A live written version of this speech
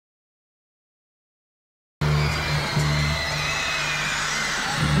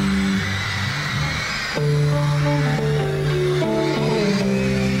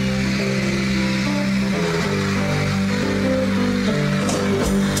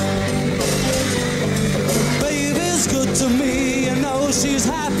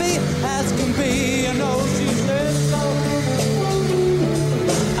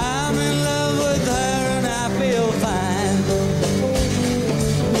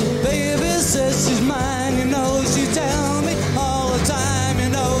she's mine, you know, she tell me all the time, you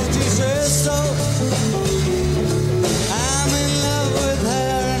know, she says so. I'm in love with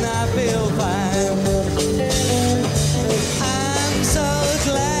her and I feel fine. I'm so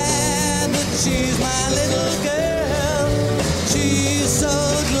glad that she's my little girl. She's so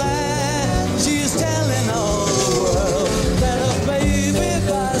glad she's telling all the world that her baby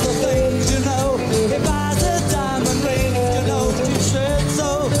buys the things, you know. He buys a diamond ring, you know, she said so.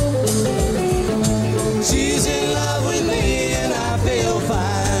 She's in love with me and I feel fine.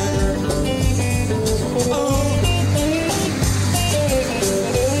 Oh.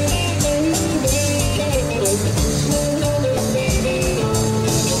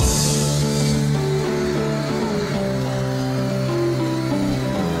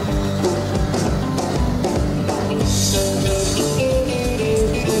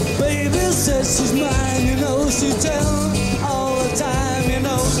 Baby says she's mine, you know, she tells me all the time, you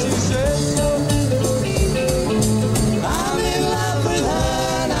know, she says so. I'm in love with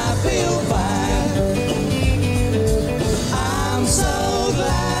her and I feel fine. I'm so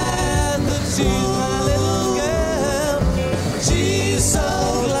glad that she's my little girl. She's so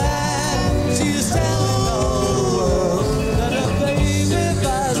glad she's telling all the world that her baby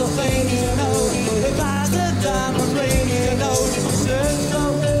buys a thing, you know. He buys a diamond ring, you know, she said so.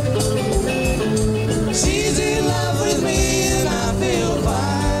 She's in love with me and I feel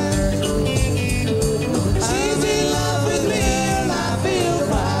fine. She's in love with me and I feel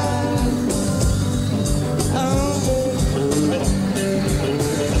fine. Oh.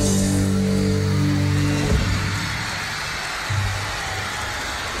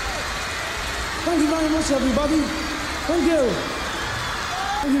 Thank you very much, everybody. Thank you.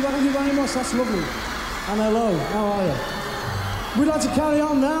 Thank you very much. That's lovely. And hello, how are you? We'd like to carry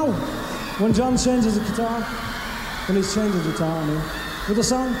on now. When John changes the guitar, when he's changed the guitar, I mean, with a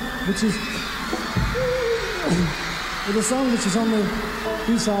song which is on the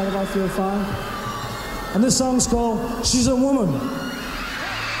B-side of I Feel Fine. And this song's called She's a Woman.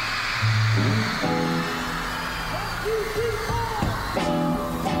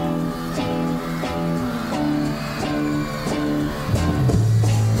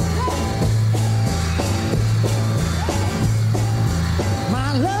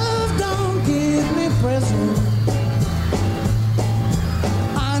 My love don't give me present.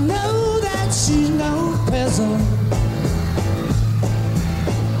 I know that she's no peasant.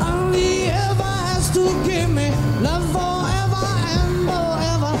 Only ever has to give me love forever and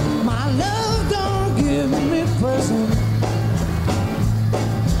forever. My love don't give me present.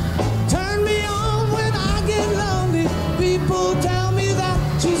 Turn me on when I get lonely. People tell me that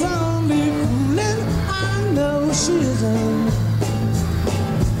she's only fooling. I know she isn't.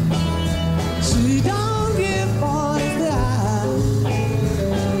 She don't give boys the eye.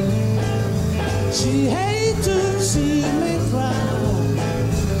 She hates to see me cry.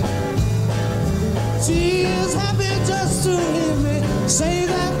 She is happy just to hear me say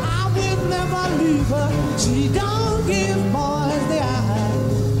that I will never leave her. She don't give boys the eye.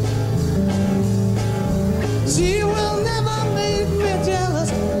 She will never make me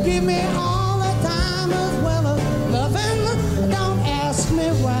jealous. Give me all the time as well as loving. Don't ask me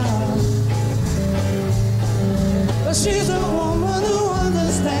why. But she's a woman who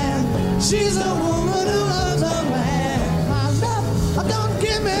understands. She's a woman who loves a man. My love, don't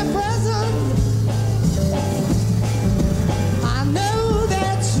give me presents. I know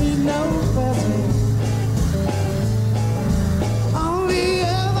that she's no present. Only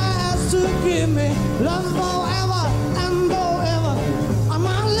ever has to give me love forever and forever.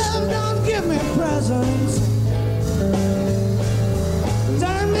 My love don't give me presents.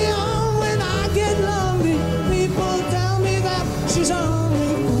 Turn me on when I get lonely. People tell me that she's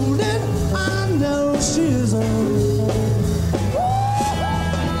only fooling. I know she's only.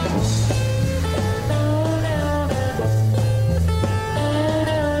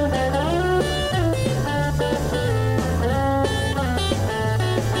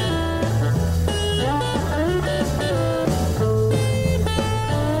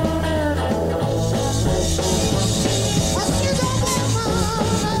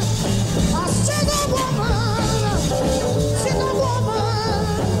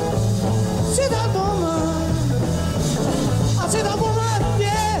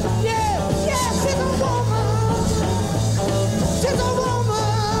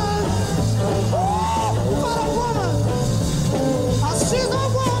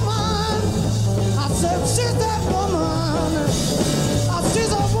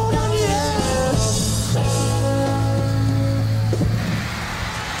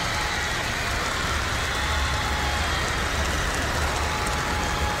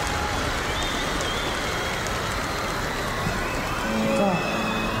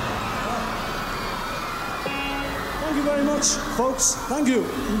 very much, folks. Thank you.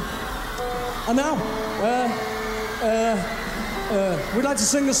 And now, we'd like to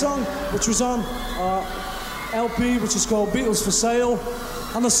sing a song which was on our LP, which is called Beatles for Sale,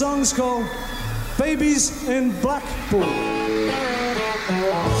 and the song's called Babies in Blackpool.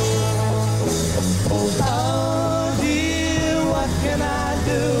 Oh dear, what can I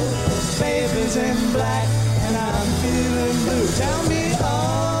do? Baby's in black and I'm feeling blue. Tell me,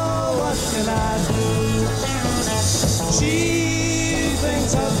 oh, what can I do? She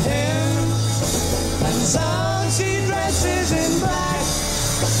thinks of him, and so she dresses in black.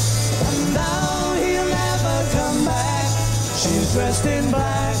 And though he'll never come back, she's dressed in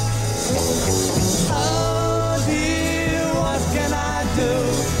black. Oh dear, what can I do?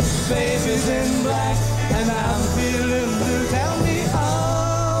 Baby's in black and I'm feeling blue. Tell me,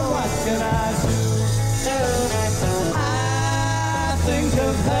 oh, what can I do? I think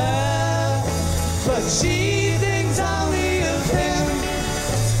of her, but she thinks only of him.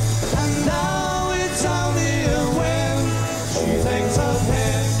 And though it's only a whim, she thinks of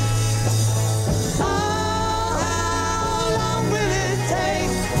him. Oh, how long will it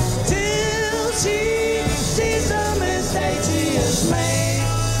take till she sees the mistake she has made?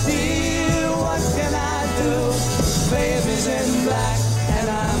 Dear, what can I do? Baby's in black and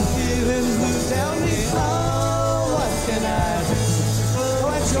I'm feeling blue. Tell me, oh, what can I do? Go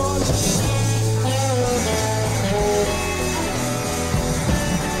ahead, George.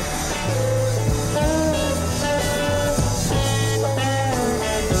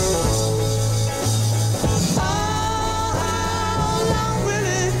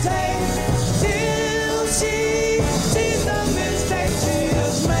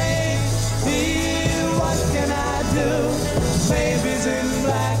 Baby's in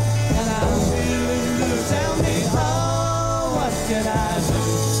black and I'm feeling blue. Tell me, oh, what can I do?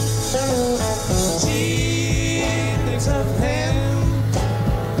 She thinks of him,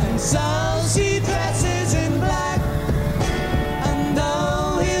 and so she dresses in black. And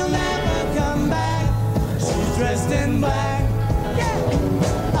though he'll never come back, she's dressed in black. Yeah.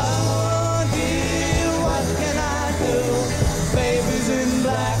 Oh dear, what can I do? Baby's in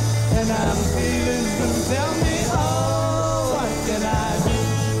black and I'm feeling blue. Tell me, oh, what can I do?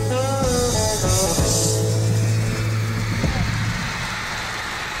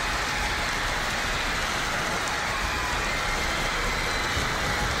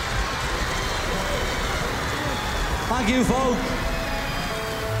 Thank you, folk.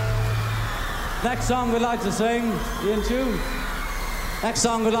 Next song we'd like to sing, you in tune? Next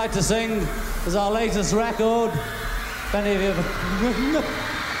song we'd like to sing is our latest record. If any of you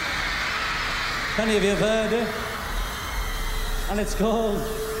have heard it. And it's called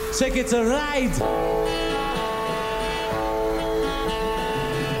Ticket to Ride.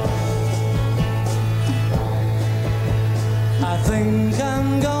 I think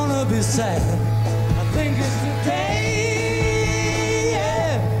I'm gonna be sad. I think it's today,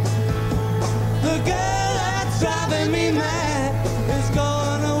 yeah. The girl that's driving me mad is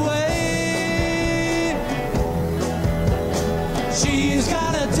going away. She's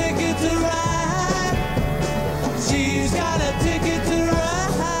got a ticket to ride. She's got a ticket to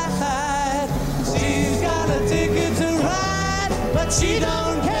ride. She's got a ticket to ride, but she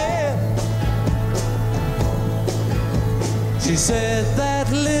don't care. She said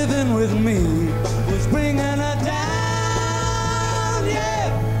that living with me was bringing her down,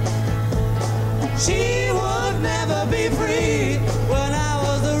 yeah. She would never be free when I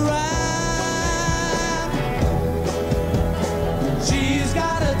was around. She's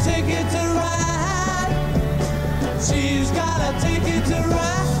got a ticket to ride. She's got a ticket to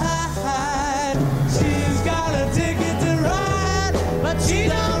ride. She's got a ticket to ride, but she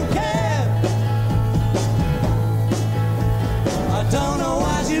don't care. I don't know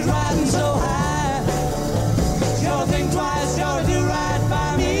why she's riding so high. Sure think twice, sure do right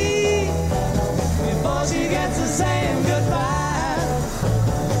by me before she gets to saying goodbye.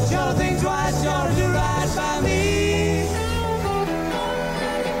 Sure think twice, sure do right by me.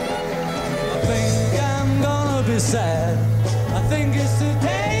 I think I'm gonna be sad. I think it's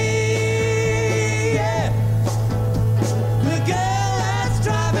today, yeah. The girl that's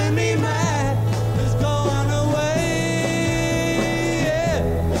driving me mad is going away.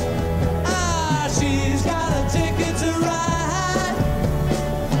 She's got a ticket to ride.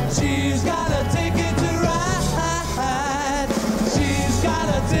 She's got a ticket to ride. She's got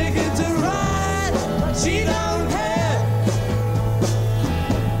a ticket to ride, but she don't care.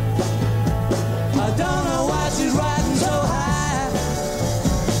 I don't know why she's riding so high.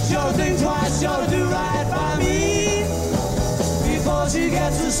 Sure think twice, sure do right by me before she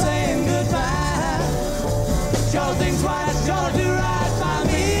gets to saying goodbye. Sure think twice.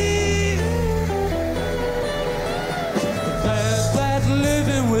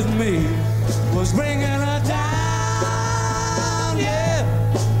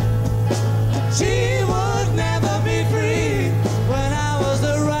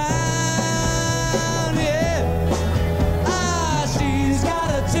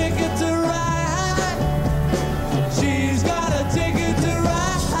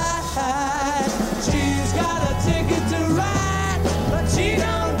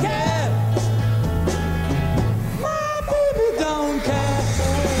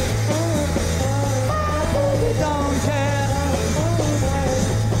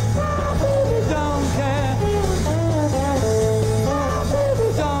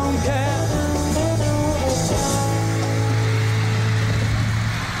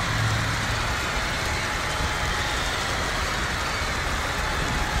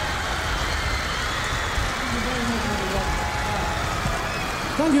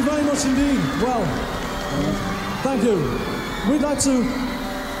 Thank you very much indeed. Well, thank you. We'd like to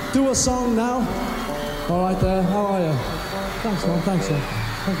do a song now. All right there, how are you? Thanks, man, thanks, sir.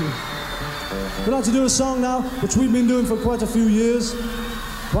 Thank you. We'd like to do a song now, which we've been doing for quite a few years.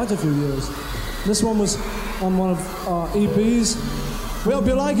 Quite a few years. This one was on one of our EPs. We hope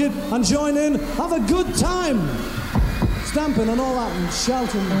you like it and join in. Have a good time. Stamping and all that and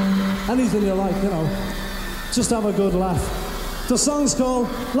shouting. Anything you like, you know. Just have a good laugh. The song's called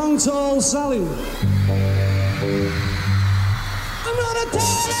Long Tall Sally. I'm gonna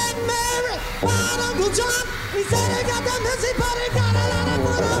tell Aunt Mary about Uncle John. He said he got the missy, but he got a lot of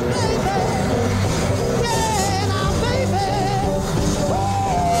foot on, baby. Yeah, now, baby.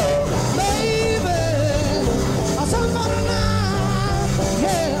 Oh, baby. I saw him for the night.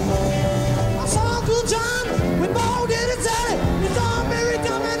 Yeah. I saw Uncle John. We both did it, Sally. He saw Mary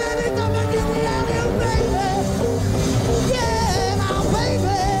coming and he come and get me out of here, baby. Yeah, now,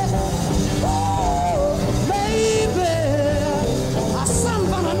 baby. Oh, baby. I saw him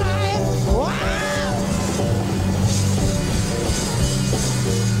for the night. Wow.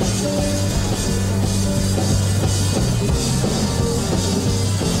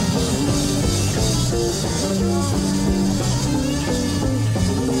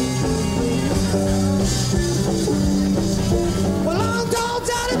 Well, long tall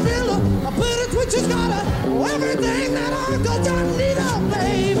daddy Bill, I put a twitch has got everything that Uncle John